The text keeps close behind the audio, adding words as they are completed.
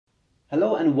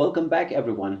Hello and welcome back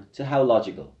everyone to How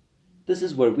Logical. This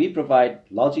is where we provide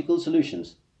logical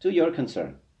solutions to your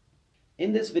concern.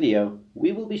 In this video,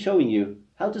 we will be showing you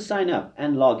how to sign up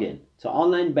and log in to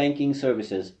online banking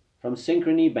services from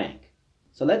Synchrony Bank.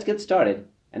 So let's get started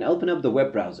and open up the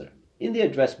web browser. In the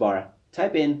address bar,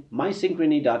 type in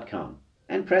mysynchrony.com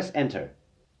and press enter.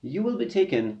 You will be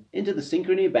taken into the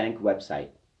Synchrony Bank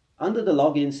website. Under the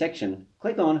login section,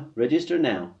 click on Register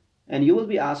Now and you will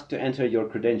be asked to enter your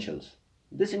credentials.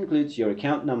 This includes your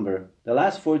account number, the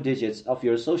last 4 digits of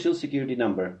your social security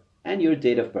number, and your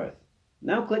date of birth.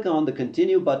 Now click on the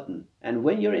Continue button, and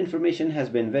when your information has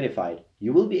been verified,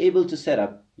 you will be able to set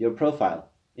up your profile,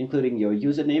 including your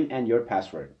username and your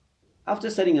password. After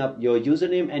setting up your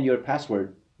username and your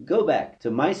password, go back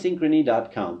to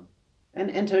mysynchrony.com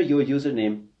and enter your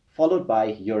username followed by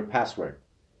your password.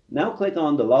 Now click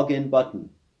on the Login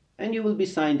button, and you will be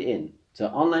signed in to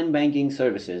online banking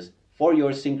services for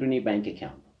your Synchrony Bank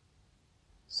account.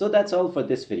 So that's all for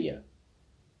this video.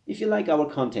 If you like our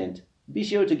content, be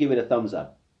sure to give it a thumbs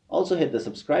up. Also hit the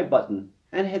subscribe button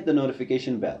and hit the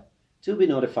notification bell to be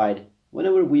notified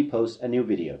whenever we post a new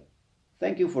video.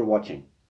 Thank you for watching.